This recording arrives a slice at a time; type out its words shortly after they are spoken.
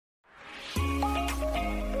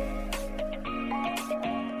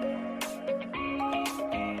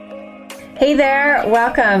Hey there,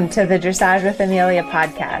 welcome to the Dressage with Amelia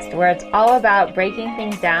podcast, where it's all about breaking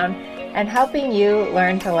things down and helping you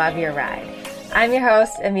learn to love your ride. I'm your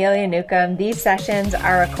host, Amelia Newcomb. These sessions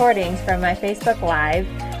are recordings from my Facebook Live,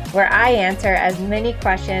 where I answer as many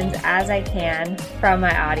questions as I can from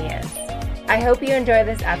my audience. I hope you enjoy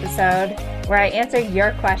this episode where I answer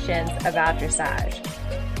your questions about dressage.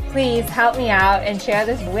 Please help me out and share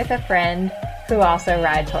this with a friend who also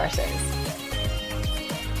rides horses.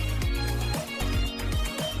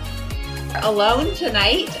 Alone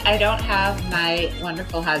tonight. I don't have my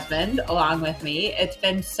wonderful husband along with me. It's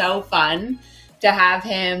been so fun to have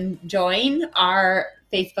him join our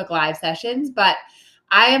Facebook Live sessions, but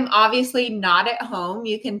I am obviously not at home.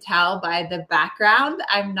 You can tell by the background.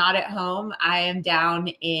 I'm not at home. I am down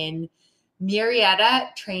in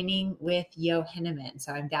Murrieta training with Yo Hinneman.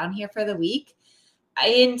 So I'm down here for the week.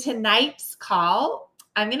 In tonight's call,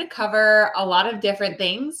 I'm going to cover a lot of different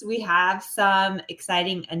things. We have some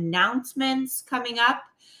exciting announcements coming up.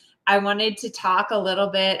 I wanted to talk a little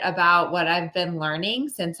bit about what I've been learning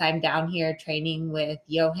since I'm down here training with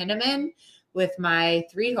Yo Hinneman with my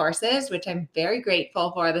 3 horses, which I'm very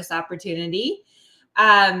grateful for this opportunity.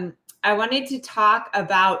 I wanted to talk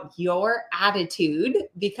about your attitude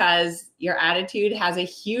because your attitude has a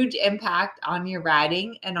huge impact on your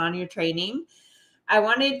riding and on your training. I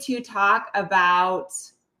wanted to talk about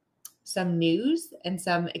some news and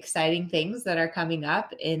some exciting things that are coming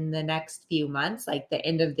up in the next few months, like the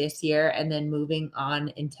end of this year and then moving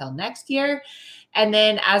on until next year. And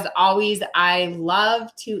then, as always, I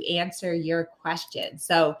love to answer your questions.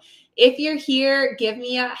 So if you're here, give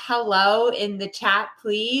me a hello in the chat,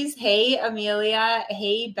 please. Hey, Amelia.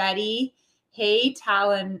 Hey, Betty. Hey,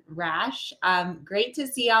 Talon Rash. Great to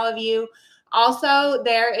see all of you. Also,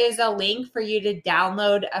 there is a link for you to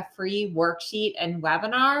download a free worksheet and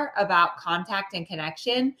webinar about contact and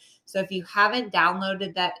connection. So if you haven't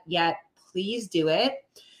downloaded that yet, please do it.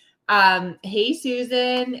 Hey,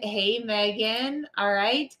 Susan. Hey, Megan. All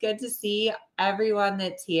right. Good to see everyone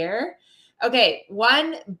that's here. Okay.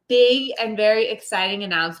 One big and very exciting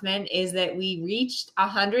announcement is that we reached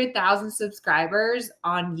 100,000 subscribers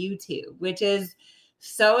on YouTube, which is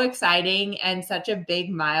so exciting and such a big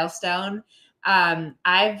milestone.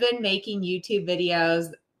 I've been making YouTube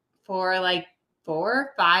videos for like 4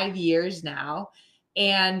 or 5 years now.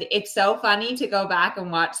 And it's so funny to go back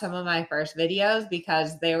and watch some of my first videos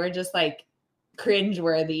because they were just like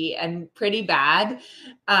cringeworthy and pretty bad.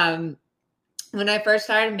 When I first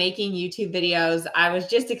started making YouTube videos, I was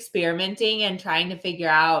just experimenting and trying to figure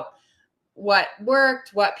out what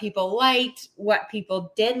worked, what people liked, what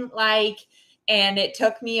people didn't like. And it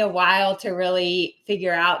took me a while to really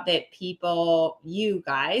figure out that people, you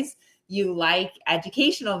guys, you like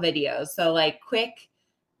educational videos. So like quick,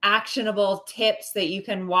 actionable tips that you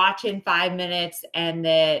can watch in 5 minutes and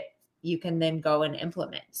that you can then go and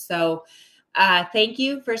implement. So thank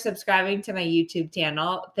you for subscribing to my YouTube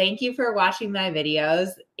channel. Thank you for watching my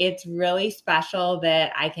videos. It's really special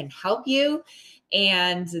that I can help you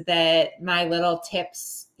and that my little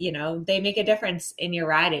tips, you know, they make a difference in your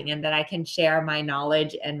riding and that I can share my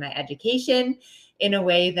knowledge and my education in a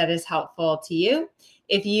way that is helpful to you.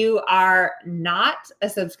 If you are not a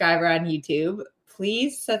subscriber on YouTube,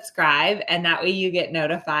 please subscribe, and that way you get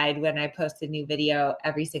notified when I post a new video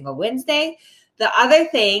every single Wednesday. The other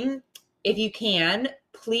thing, if you can,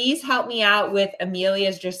 please help me out with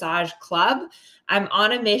Amelia's Dressage Club. I'm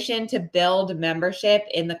on a mission to build membership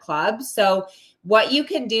in the club. So what you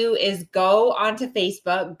can do is go onto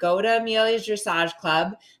Facebook, go to Amelia's Dressage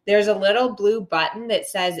Club. There's a little blue button that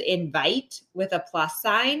says invite with a plus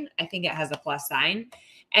sign. I think it has a plus sign.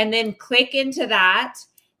 And then click into that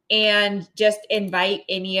and just invite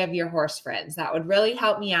any of your horse friends. That would really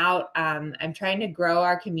help me out. I'm trying to grow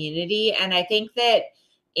our community. And I think that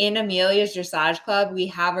in Amelia's Dressage Club, we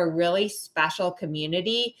have a really special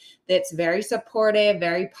community that's very supportive,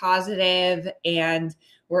 very positive, and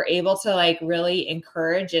we're able to like really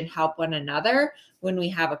encourage and help one another when we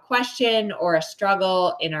have a question or a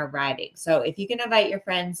struggle in our riding. So if you can invite your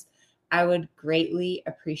friends, I would greatly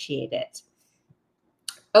appreciate it.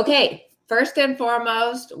 Okay, first and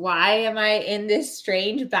foremost, why am I in this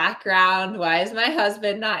strange background? Why is my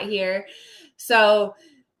husband not here? So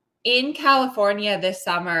in California this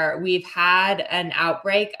summer, we've had an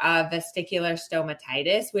outbreak of vesicular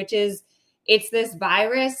stomatitis, which is it's this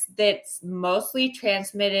virus that's mostly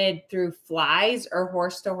transmitted through flies or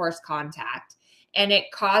horse-to-horse contact. And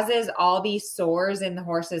it causes all these sores in the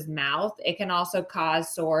horse's mouth. It can also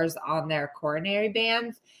cause sores on their coronary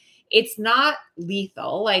bands. It's not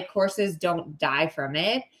lethal, like horses don't die from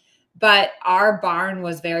it, But our barn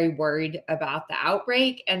was very worried about the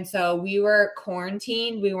outbreak. And so we were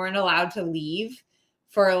quarantined. We weren't allowed to leave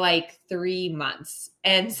for like 3 months.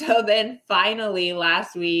 And so then finally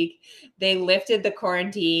last week, they lifted the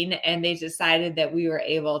quarantine and they decided that we were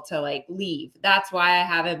able to like leave. That's why I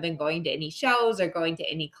haven't been going to any shows or going to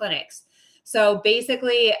any clinics. So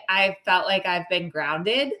basically, I felt like I've been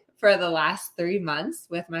grounded for the last 3 months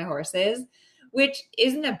with my horses, which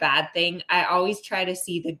isn't a bad thing. I always try to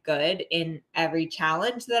see the good in every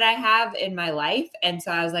challenge that I have in my life. And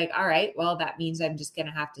so I was like, all right, well, that means I'm just going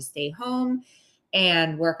to have to stay home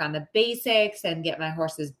and work on the basics and get my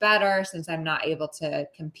horses better since I'm not able to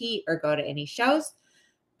compete or go to any shows.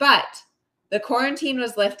 But the quarantine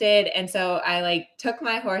was lifted. And so I like took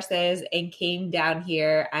my horses and came down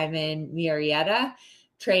here. I'm in Murrieta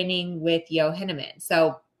training with Yo Hinneman.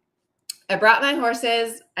 So I brought my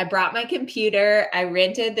horses, I brought my computer, I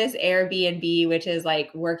rented this Airbnb, which is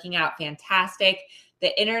like working out fantastic.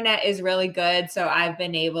 The internet is really good. So I've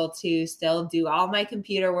been able to still do all my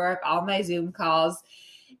computer work, all my Zoom calls,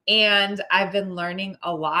 and I've been learning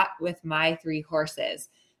a lot with my 3 horses.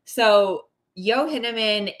 So Yo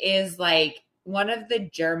Hinneman is like one of the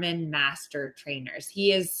German master trainers.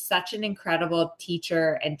 He is such an incredible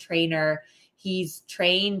teacher and trainer. He's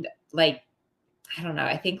trained like, I don't know,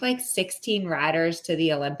 I think like 16 riders to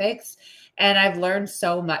the Olympics, and I've learned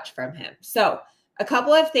so much from him. So a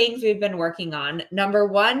couple of things we've been working on. Number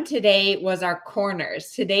 1 today was our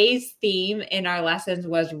corners. Today's theme in our lessons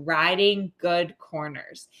was riding good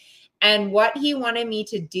corners. And what he wanted me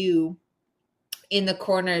to do in the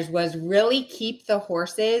corners was really keep the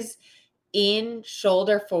horses in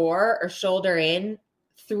shoulder 4 or shoulder in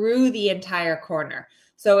through the entire corner.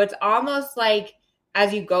 So it's almost like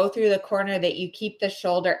as you go through the corner that you keep the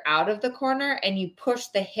shoulder out of the corner and you push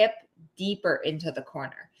the hip deeper into the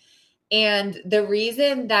corner. And the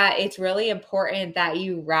reason that it's really important that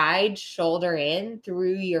you ride shoulder in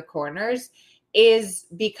through your corners is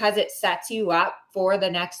because it sets you up for the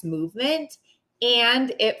next movement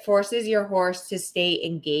and it forces your horse to stay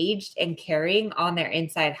engaged and carrying on their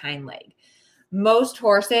inside hind leg. Most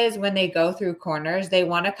horses, when they go through corners, they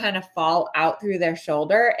want to kind of fall out through their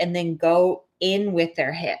shoulder and then go in with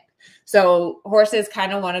their hip. So horses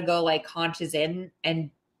kind of want to go like haunches in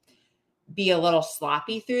and be a little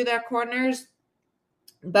sloppy through their corners.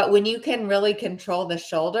 But when you can really control the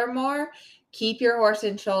shoulder more, keep your horse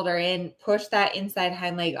in shoulder in, push that inside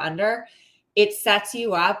hind leg under, it sets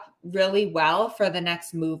you up really well for the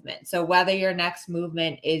next movement. So whether your next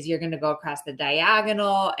movement is you're going to go across the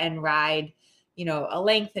diagonal and ride, you know, a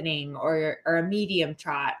lengthening or a medium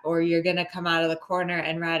trot, or you're going to come out of the corner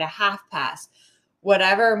and ride a half pass,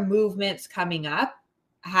 whatever movement's coming up,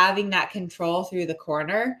 having that control through the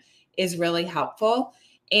corner is really helpful.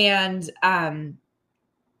 And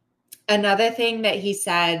another thing that he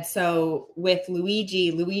said, so with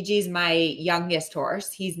Luigi's my youngest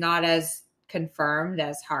horse. He's not as confirmed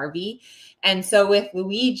as Harvey. And so with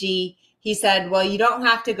Luigi, he said, well, you don't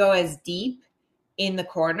have to go as deep in the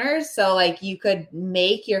corners. So like you could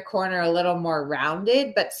make your corner a little more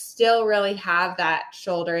rounded, but still really have that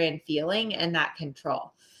shoulder in feeling and that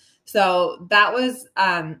control. So that was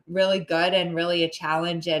really good and really a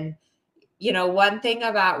challenge. And, you know, one thing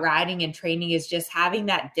about riding and training is just having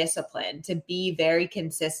that discipline to be very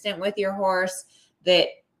consistent with your horse, that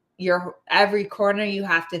every corner you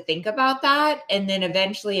have to think about that. And then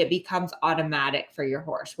eventually it becomes automatic for your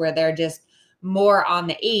horse where they're just more on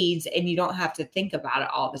the aids and you don't have to think about it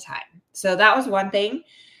all the time. So that was one thing.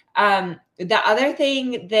 The other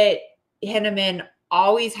thing that Hinneman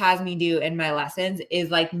always has me do in my lessons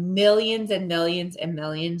is like millions and millions and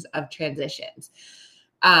millions of transitions.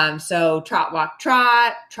 So trot, walk,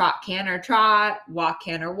 trot, canter, trot, walk,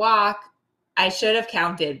 canter, walk. I should have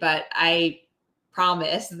counted, but I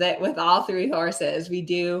promise that with all 3 horses, we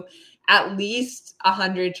do at least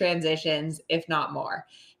 100 transitions, if not more.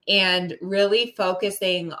 And really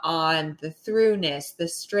focusing on the throughness, the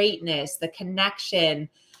straightness, the connection.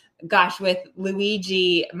 Gosh, with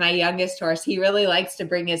Luigi, my youngest horse, he really likes to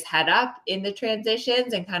bring his head up in the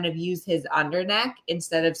transitions and kind of use his underneck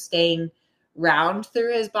instead of staying round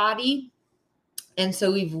through his body. And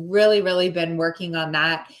so we've really, really been working on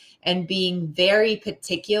that and being very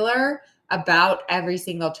particular about every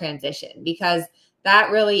single transition, because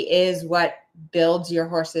that really is what builds your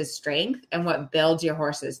horse's strength and what builds your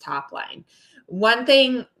horse's top line. One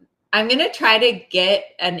thing, I'm going to try to get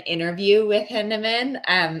an interview with Hinneman.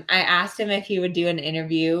 I asked him if he would do an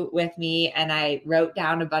interview with me, and I wrote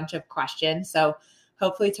down a bunch of questions. So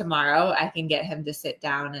hopefully tomorrow I can get him to sit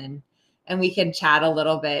down and we can chat a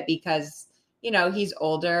little bit, because, you know, he's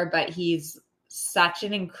older, but he's such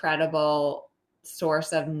an incredible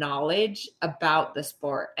source of knowledge about the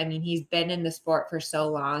sport. I mean, he's been in the sport for so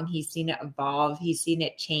long. He's seen it evolve. He's seen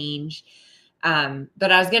it change.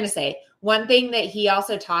 But I was going to say, one thing that he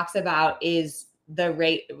also talks about is the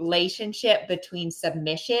relationship between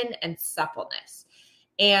submission and suppleness.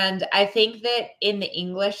 And I think that in the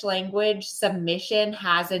English language, submission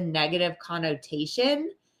has a negative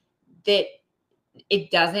connotation that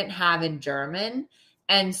it doesn't have in German.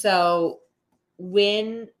 And so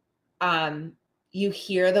when you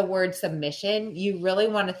hear the word submission, you really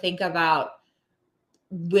want to think about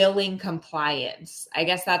willing compliance. I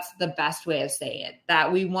guess that's the best way of saying it,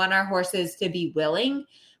 that we want our horses to be willing,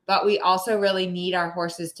 but we also really need our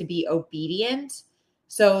horses to be obedient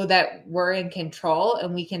so that we're in control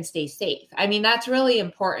and we can stay safe. I mean, that's really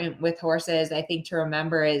important with horses, I think, to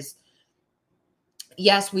remember is,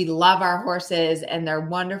 yes, we love our horses and they're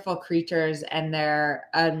wonderful creatures and they're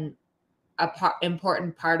an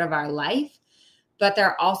important part of our life, but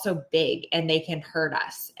they're also big and they can hurt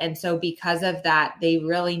us. And so because of that, they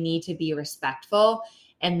really need to be respectful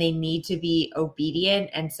and they need to be obedient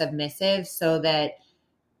and submissive so that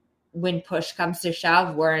when push comes to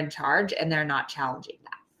shove, we're in charge and they're not challenging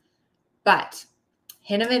that. But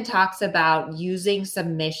Hinneman talks about using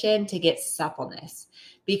submission to get suppleness,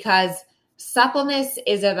 because suppleness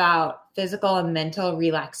is about physical and mental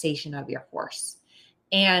relaxation of your horse.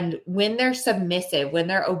 And when they're submissive, when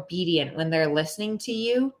they're obedient, when they're listening to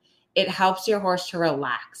you, it helps your horse to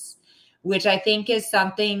relax, which I think is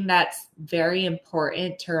something that's very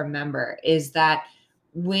important to remember, is that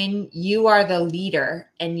when you are the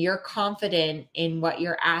leader and you're confident in what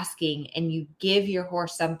you're asking and you give your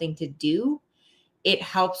horse something to do, it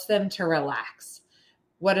helps them to relax.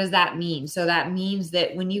 What does that mean? So that means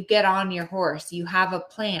that when you get on your horse, you have a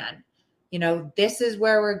plan. You know, this is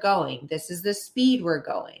where we're going. This is the speed we're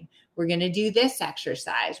going. We're going to do this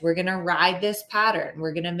exercise. We're going to ride this pattern.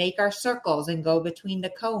 We're going to make our circles and go between the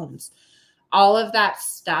cones. All of that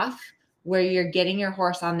stuff where you're getting your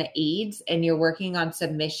horse on the aids and you're working on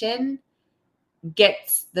submission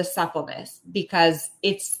gets the suppleness, because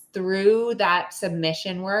it's through that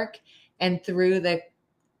submission work and through the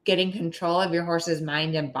getting control of your horse's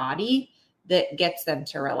mind and body that gets them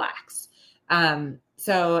to relax.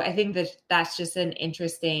 So I think that that's just an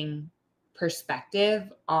interesting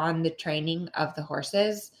perspective on the training of the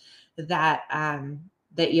horses that Joe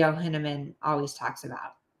Hinneman always talks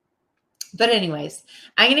about. But anyways,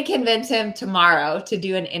 I'm going to convince him tomorrow to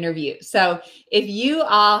do an interview. So if you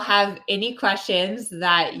all have any questions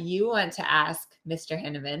that you want to ask Mr.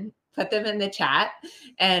 Hinneman, put them in the chat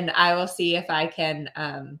and I will see if I can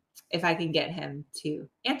get him to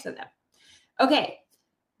answer them. Okay.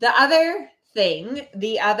 The other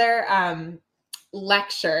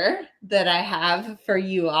lecture that I have for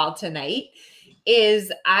you all tonight is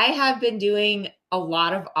I have been doing a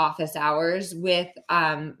lot of office hours with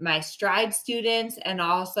my Stride students and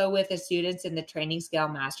also with the students in the Training Scale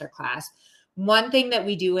Masterclass. One thing that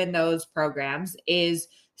we do in those programs is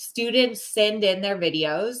students send in their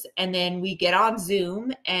videos and then we get on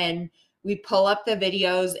Zoom and we pull up the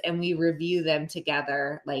videos and we review them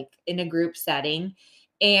together, like in a group setting.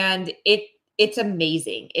 And it's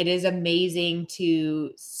amazing. It is amazing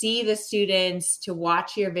to see the students, to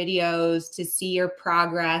watch your videos, to see your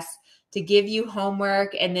progress, to give you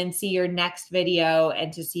homework and then see your next video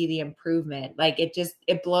and to see the improvement. Like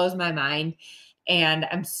it blows my mind. And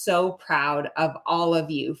I'm so proud of all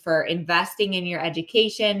of you for investing in your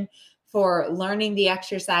education, for learning the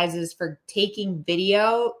exercises, for taking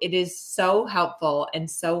video. It is so helpful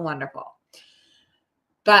and so wonderful.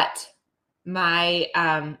 But my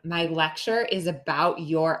lecture is about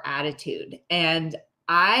your attitude, and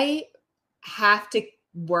I have to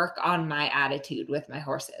work on my attitude with my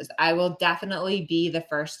horses. I will definitely be the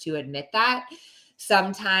first to admit that.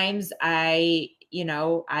 Sometimes I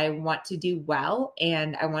want to do well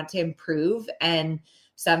and I want to improve, and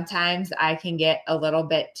sometimes I can get a little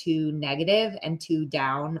bit too negative and too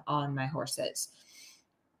down on my horses.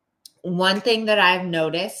 One thing that I've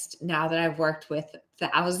noticed now that I've worked with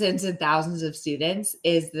thousands and thousands of students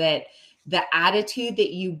is that the attitude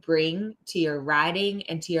that you bring to your riding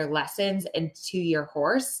and to your lessons and to your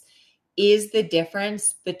horse is the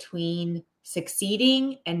difference between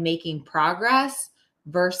succeeding and making progress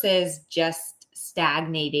versus just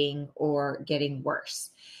stagnating or getting worse.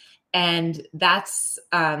 And that's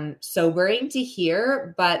sobering to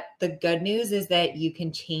hear, but the good news is that you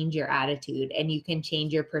can change your attitude and you can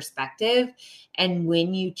change your perspective. And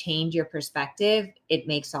when you change your perspective, it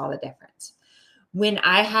makes all the difference. When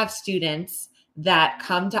I have students that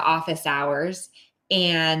come to office hours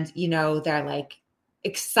and, they're like,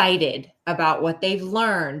 excited about what they've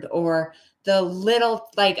learned, or the little,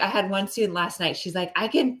 like I had one student last night, she's like, I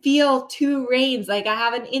can feel two reins. Like I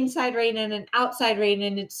have an inside rein and an outside rein,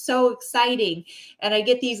 and it's so exciting. And I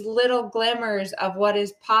get these little glimmers of what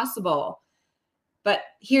is possible, but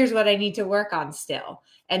here's what I need to work on still.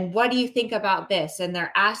 And what do you think about this? And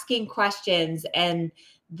they're asking questions, and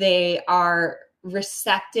they are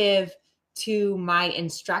receptive to my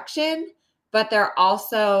instruction, but they're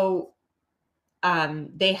also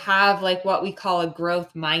they have like what we call a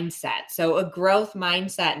growth mindset. So a growth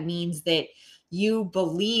mindset means that you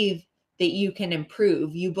believe that you can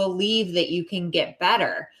improve. You believe that you can get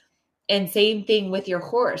better. And same thing with your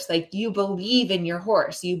horse. Like you believe in your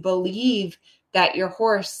horse. You believe that your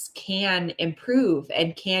horse can improve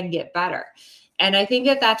and can get better. And I think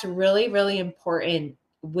that that's really, really important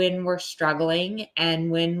when we're struggling and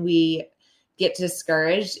when we get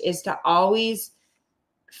discouraged, is to always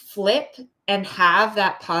flip and have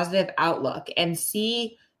that positive outlook and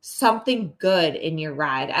see something good in your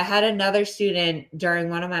ride. I had another student during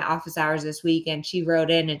one of my office hours this week, and she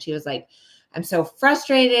wrote in and she was like, I'm so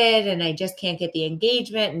frustrated and I just can't get the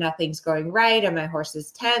engagement and nothing's going right and my horse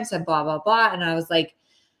is tense and blah, blah, blah. And I was like,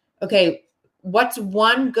 okay, what's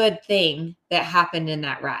one good thing that happened in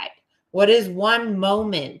that ride? What is one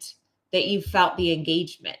moment that you felt the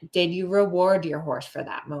engagement? Did you reward your horse for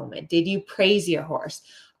that moment? Did you praise your horse?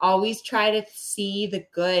 Always try to see the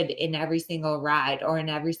good in every single ride or in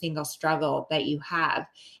every single struggle that you have,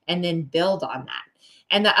 and then build on that.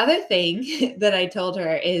 And the other thing that I told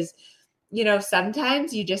her is,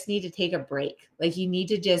 sometimes you just need to take a break. Like you need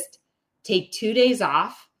to just take 2 days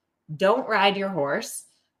off, don't ride your horse,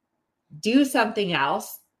 do something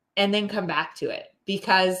else, and then come back to it,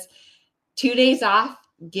 because 2 days off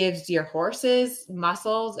gives your horse's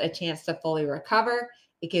muscles a chance to fully recover.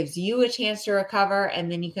 It gives you a chance to recover,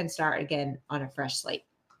 and then you can start again on a fresh slate.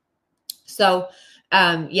 So,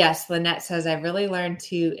 yes, Lynette says, I've really learned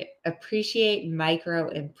to appreciate micro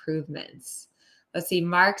improvements. Let's see.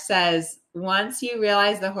 Mark says, once you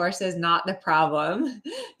realize the horse is not the problem,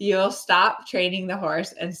 you'll stop training the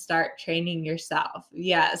horse and start training yourself.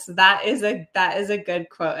 Yes, that is a good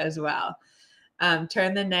quote as well.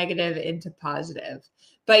 Turn the negative into positive.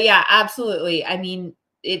 But yeah, absolutely. I mean,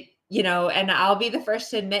 and I'll be the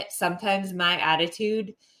first to admit, sometimes my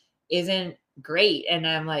attitude isn't great. And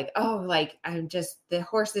I'm like, the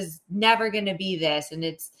horse is never going to be this. And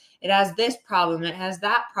it has this problem. It has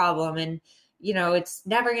that problem. And, it's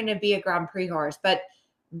never going to be a Grand Prix horse. But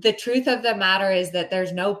the truth of the matter is that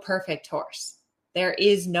there's no perfect horse. There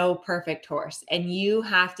is no perfect horse. And you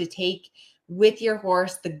have to take with your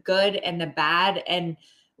horse the good and the bad and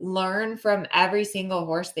learn from every single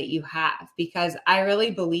horse that you have, because I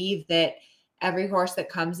really believe that every horse that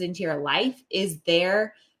comes into your life is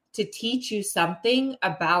there to teach you something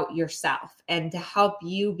about yourself and to help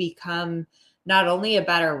you become not only a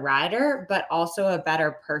better rider, but also a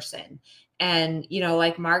better person. And,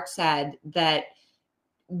 like Mark said, that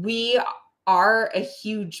we are a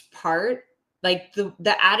huge part, like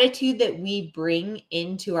the attitude that we bring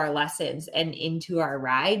into our lessons and into our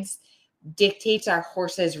rides dictates our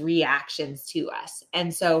horse's reactions to us.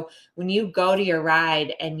 And so when you go to your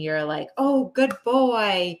ride and you're like, oh, good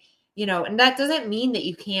boy, and that doesn't mean that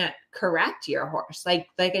you can't correct your horse. Like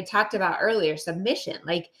I talked about earlier, submission,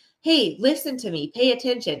 like, hey, listen to me, pay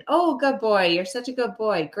attention. Oh, good boy. You're such a good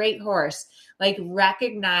boy. Great horse. Like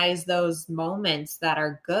recognize those moments that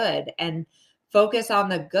are good and focus on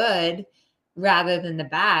the good rather than the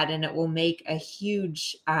bad. And it will make a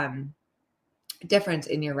huge, difference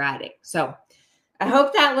in your riding. So I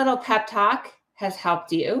hope that little pep talk has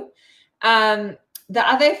helped you. The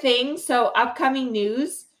other thing, so upcoming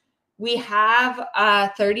news, we have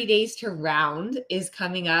 30 Days to Round is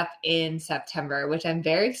coming up in September, which I'm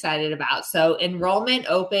very excited about. So enrollment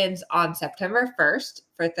opens on September 1st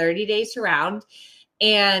for 30 Days to Round.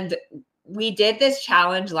 And we did this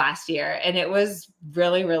challenge last year and it was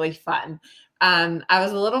really, really fun. I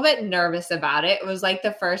was a little bit nervous about it. It was like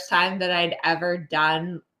the first time that I'd ever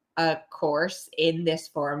done a course in this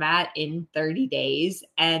format in 30 days.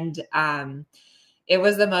 And it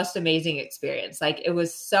was the most amazing experience. Like it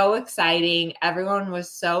was so exciting. Everyone was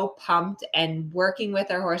so pumped and working with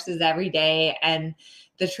their horses every day. And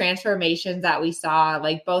the transformations that we saw,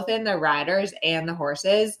 like both in the riders and the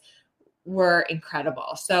horses, were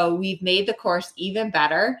incredible. So we've made the course even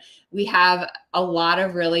better. We have a lot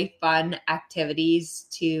of really fun activities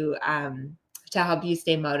to help you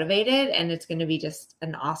stay motivated, and it's going to be just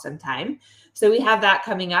an awesome time. So we have that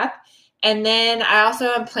coming up. And then I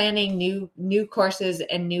also am planning new courses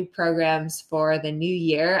and new programs for the new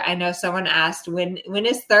year. I know someone asked when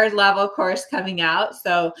is third level course coming out,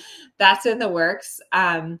 so that's in the works.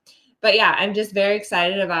 But yeah, I'm just very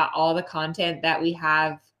excited about all the content that we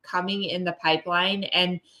have coming in the pipeline.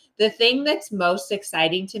 And the thing that's most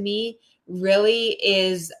exciting to me really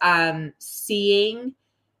is seeing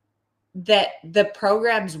that the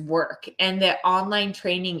programs work and that online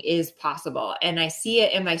training is possible. And I see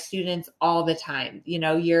it in my students all the time. You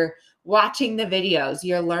know, you're watching the videos,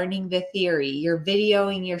 you're learning the theory, you're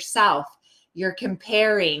videoing yourself, you're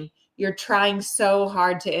comparing, you're trying so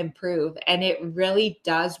hard to improve, and it really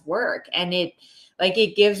does work. And it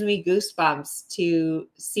gives me goosebumps to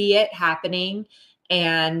see it happening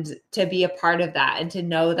and to be a part of that and to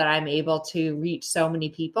know that I'm able to reach so many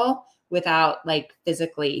people without like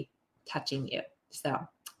physically touching you. So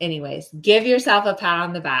anyways, give yourself a pat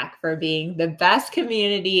on the back for being the best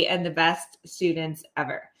community and the best students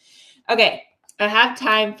ever. Okay, I have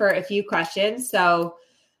time for a few questions. So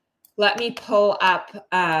let me pull up.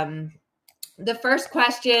 The first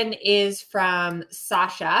question is from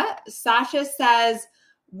Sasha. Sasha says,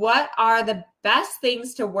 what are the best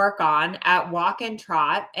things to work on at walk and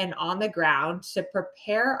trot and on the ground to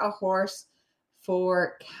prepare a horse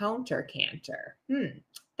for counter canter?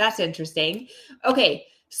 That's interesting. Okay,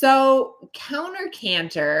 so counter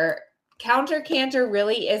canter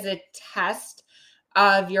really is a test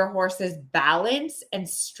of your horse's balance and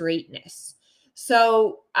straightness.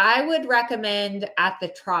 So I would recommend at the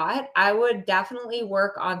trot, I would definitely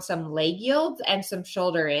work on some leg yields and some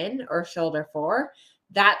shoulder in or shoulder fore.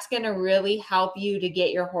 That's going to really help you to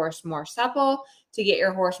get your horse more supple, to get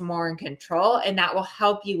your horse more in control, and that will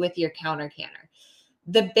help you with your counter canter.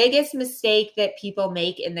 The biggest mistake that people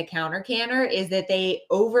make in the counter canter is that they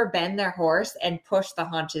overbend their horse and push the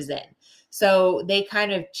haunches in. So they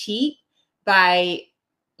kind of cheat by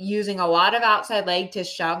using a lot of outside leg to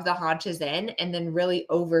shove the haunches in and then really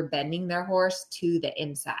overbending their horse to the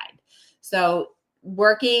inside. So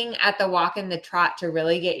working at the walk and the trot to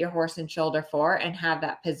really get your horse in shoulder fore and have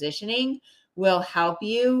that positioning will help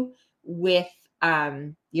you with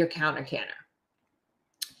your counter canter.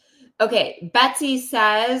 Okay, Betsy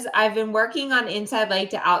says, I've been working on inside leg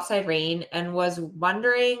to outside rein and was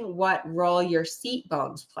wondering what role your seat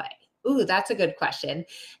bones play. Ooh, that's a good question.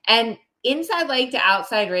 And inside leg to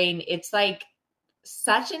outside rein, it's like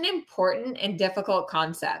such an important and difficult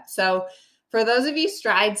concept. So for those of you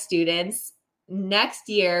stride students, next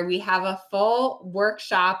year we have a full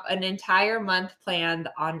workshop, an entire month planned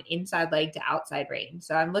on inside leg to outside rein.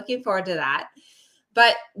 So I'm looking forward to that.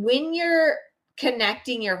 But when you're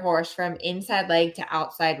connecting your horse from inside leg to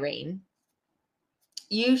outside rein,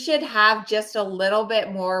 you should have just a little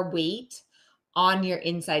bit more weight on your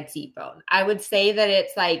inside seat bone. I would say that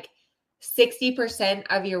it's like 60%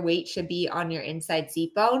 of your weight should be on your inside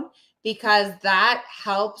seat bone because that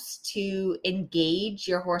helps to engage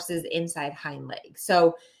your horse's inside hind leg.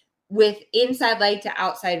 So with inside leg to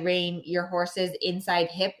outside rein, your horse's inside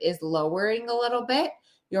hip is lowering a little bit.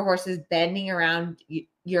 Your horse is bending around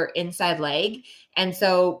your inside leg. And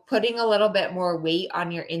so putting a little bit more weight on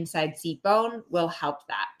your inside seat bone will help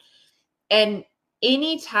that. And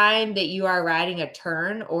anytime that you are riding a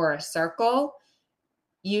turn or a circle,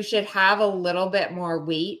 you should have a little bit more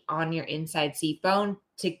weight on your inside seat bone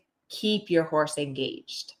to keep your horse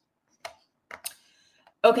engaged.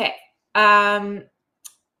 Okay.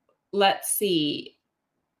 Let's see.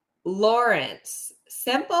 Lawrence,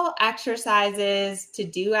 simple exercises to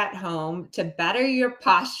do at home to better your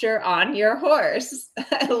posture on your horse.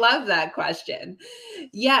 I love that question.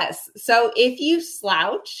 Yes. So if you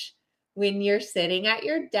slouch when you're sitting at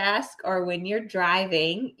your desk or when you're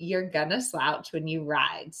driving, you're gonna slouch when you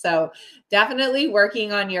ride. So definitely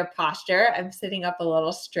working on your posture. I'm sitting up a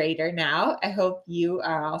little straighter now. I hope you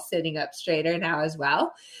are all sitting up straighter now as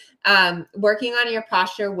well. Working on your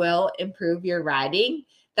posture will improve your riding.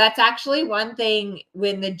 That's actually one thing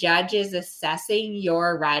when the judge is assessing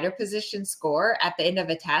your rider position score at the end of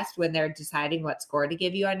a test, when they're deciding what score to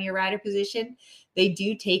give you on your rider position, they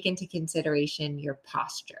do take into consideration your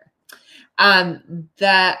posture.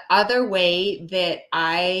 The other way that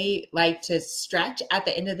I like to stretch at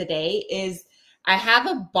the end of the day is I have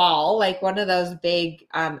a ball, like one of those big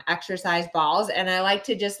exercise balls, and I like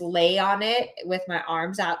to just lay on it with my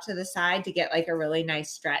arms out to the side to get like a really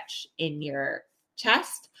nice stretch in your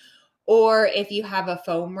chest. Or if you have a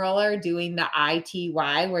foam roller, doing the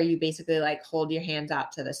ITY, where you basically like hold your hands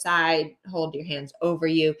out to the side, hold your hands over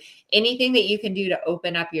you. Anything that you can do to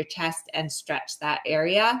open up your chest and stretch that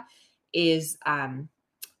area is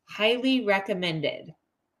highly recommended.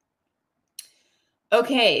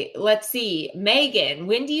 Okay, let's see. Megan,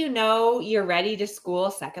 when do you know you're ready to school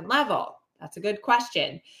second level? That's a good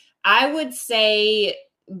question. I would say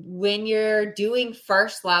when you're doing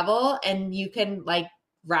first level and you can like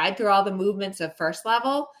ride through all the movements of first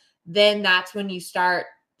level, then that's when you start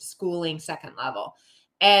schooling second level.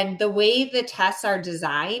 And the way the tests are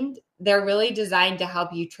designed, they're really designed to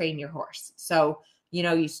help you train your horse. So,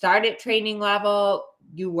 you start at training level,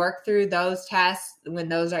 you work through those tests. When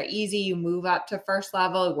those are easy, you move up to first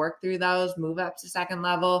level, work through those, move up to second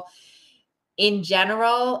level. In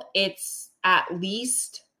general, it's at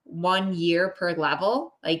least 1 year per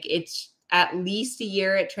level. Like it's at least a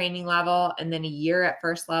year at training level and then a year at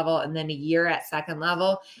first level and then a year at second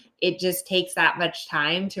level. It just takes that much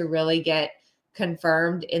time to really get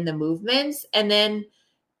confirmed in the movements. And then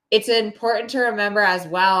it's important to remember as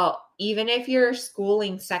well, even if you're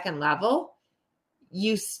schooling second level,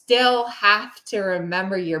 you still have to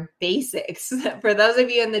remember your basics. For those of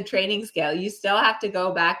you in the training scale, you still have to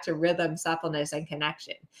go back to rhythm, suppleness, and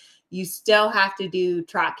connection. You still have to do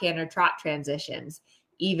trot, canter, trot transitions,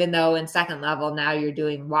 even though in second level now you're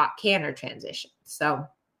doing walk, canter transitions. So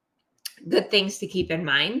good things to keep in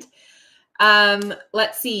mind.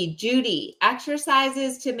 Let's see, Judy,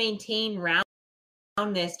 exercises to maintain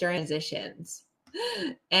roundness during transitions.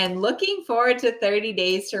 And looking forward to 30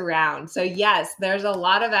 days to round. So yes, there's a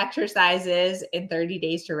lot of exercises in 30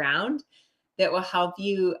 days to round that will help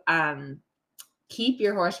you keep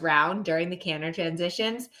your horse round during the canter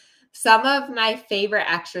transitions. Some of my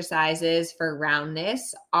favorite exercises for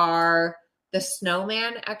roundness are the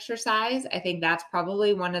snowman exercise. I think that's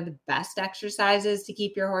probably one of the best exercises to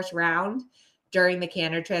keep your horse round during the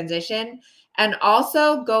canter transition. And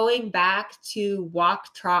also going back to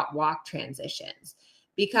walk, trot, walk transitions.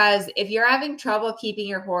 Because if you're having trouble keeping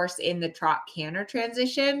your horse in the trot, canter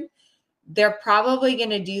transition, they're probably going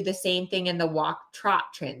to do the same thing in the walk,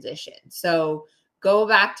 trot transition. So go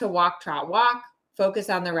back to walk, trot, walk, focus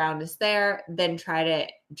on the roundness there, then try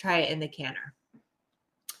it in the canter.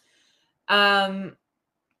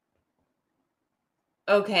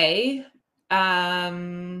 Okay.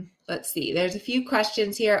 Let's see. There's a few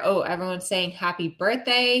questions here. Oh, everyone's saying happy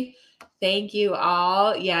birthday. Thank you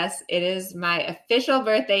all. Yes, it is my official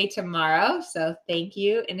birthday tomorrow. So thank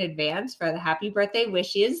you in advance for the happy birthday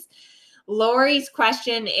wishes. Lori's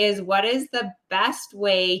question is, what is the best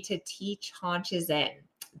way to teach haunches in?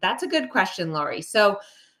 That's a good question, Lori. So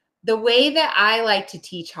the way that I like to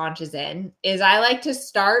teach haunches in is I like to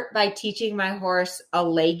start by teaching my horse a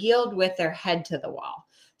leg yield with their head to the wall.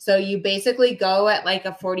 So you basically go at like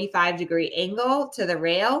a 45-degree angle to the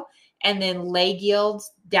rail and then leg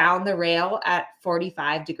yields down the rail at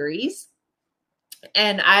 45 degrees.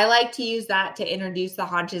 And I like to use that to introduce the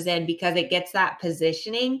haunches in because it gets that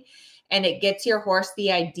positioning and it gets your horse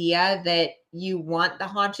the idea that you want the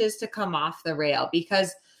haunches to come off the rail.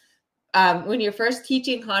 Because when you're first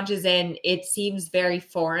teaching haunches in, it seems very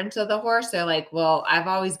foreign to the horse. They're like, well, I've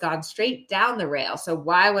always gone straight down the rail. So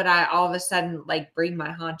why would I all of a sudden like bring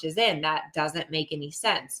my haunches in? That doesn't make any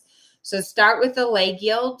sense. So start with the leg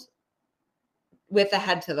yield with the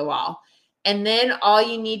head to the wall. And then all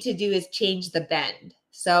you need to do is change the bend.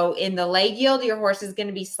 So in the leg yield, your horse is going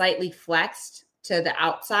to be slightly flexed to the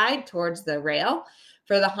outside towards the rail.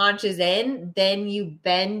 For the haunches in, then you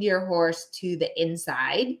bend your horse to the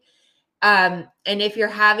inside. And if you're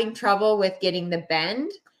having trouble with getting the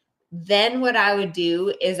bend, then what I would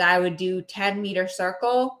do is I would do 10-meter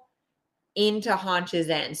circle into haunches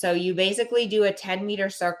in. So you basically do a 10-meter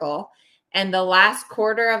circle, and the last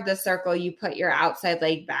quarter of the circle, you put your outside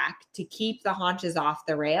leg back to keep the haunches off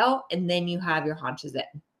the rail, and then you have your haunches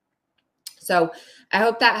in. So I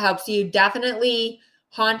hope that helps you. Definitely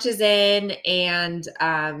haunches in and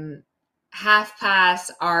half pass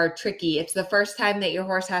are tricky. It's the first time that your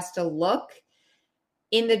horse has to look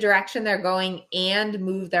in the direction they're going and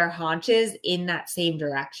move their haunches in that same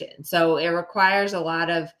direction. So it requires a lot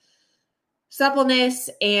of suppleness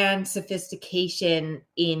and sophistication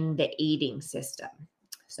in the aiding system.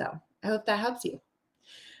 So I hope that helps you.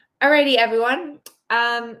 Alrighty, everyone.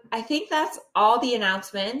 I think that's all the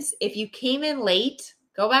announcements. If you came in late,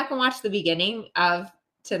 go back and watch the beginning of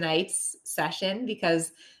tonight's session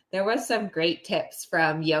because there was some great tips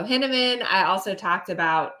from Yo Hinneman. I also talked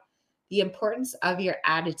about the importance of your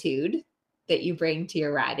attitude that you bring to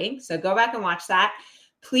your riding. So go back and watch that.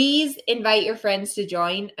 Please invite your friends to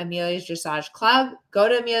join Amelia's Dressage Club. Go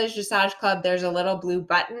to Amelia's Dressage Club. There's a little blue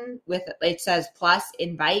button with it says plus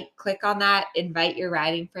invite. Click on that. Invite your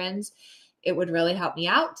riding friends. It would really help me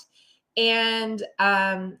out. And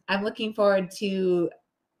I'm looking forward to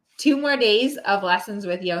 2 more days of lessons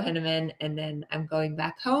with Yo Hinneman, and then I'm going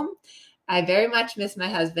back home. I very much miss my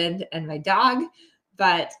husband and my dog,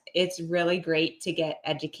 but it's really great to get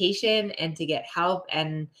education and to get help.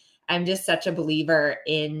 And I'm just such a believer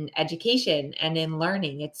in education and in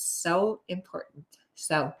learning. It's so important.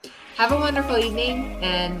 So have a wonderful evening,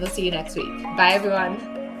 and we'll see you next week. Bye, everyone.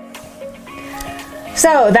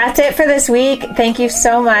 So that's it for this week. Thank you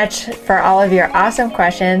so much for all of your awesome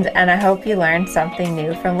questions, and I hope you learned something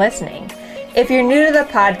new from listening. If you're new to the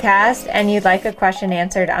podcast and you'd like a question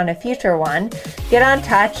answered on a future one, get on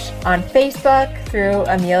touch on Facebook through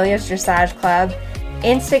Amelia's Dressage Club,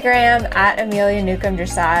 Instagram at Amelia Newcomb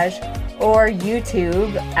Dressage, or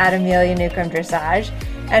YouTube at Amelia Newcomb Dressage,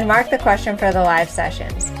 and mark the question for the live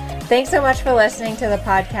sessions. Thanks so much for listening to the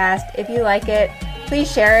podcast. If you like it,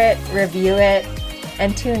 please share it, review it,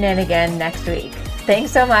 and tune in again next week.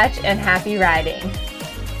 Thanks so much, and happy riding.